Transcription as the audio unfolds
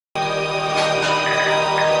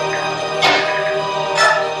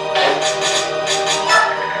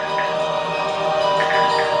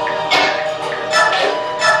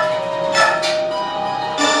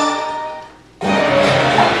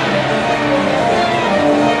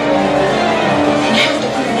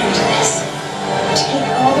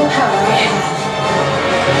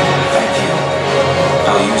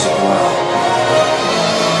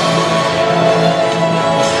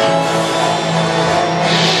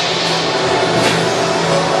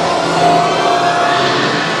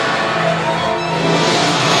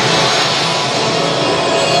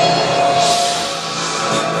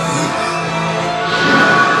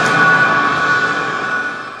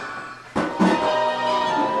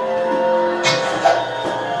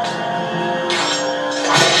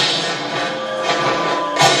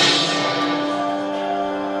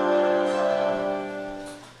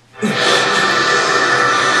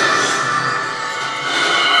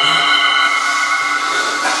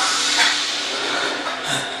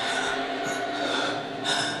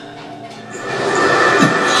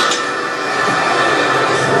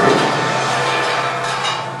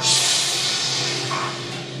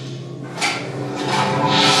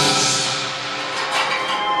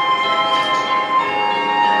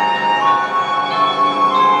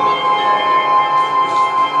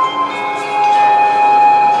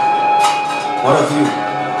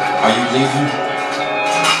leaving?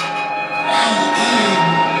 I am.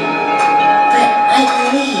 But I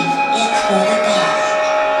believe it's for the best.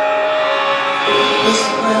 This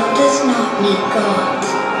world does not need gods.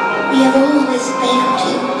 We have always failed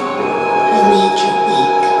you. We made you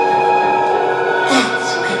weak. That's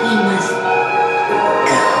why we must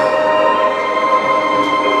go.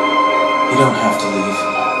 You don't have to leave.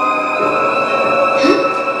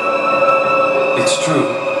 It's true.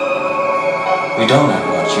 We don't have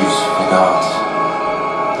much use for gods.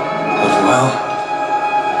 But well,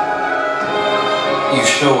 you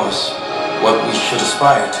show us what we should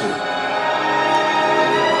aspire to.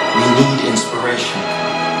 We need inspiration.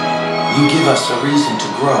 You give us a reason to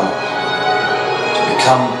grow, to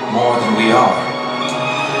become more than we are.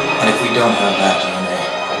 And if we don't have that DNA,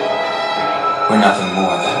 we're nothing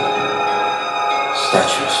more than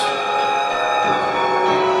statues.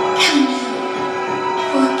 Can you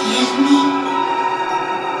forgive me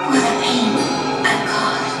for the pain I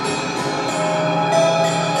caused?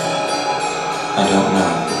 I don't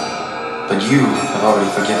know, but you have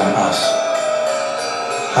already forgiven us.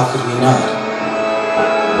 How could we not?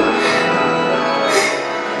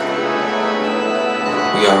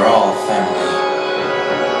 We are all family.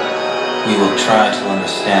 We will try to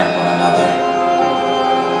understand one another,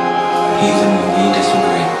 even when we disagree.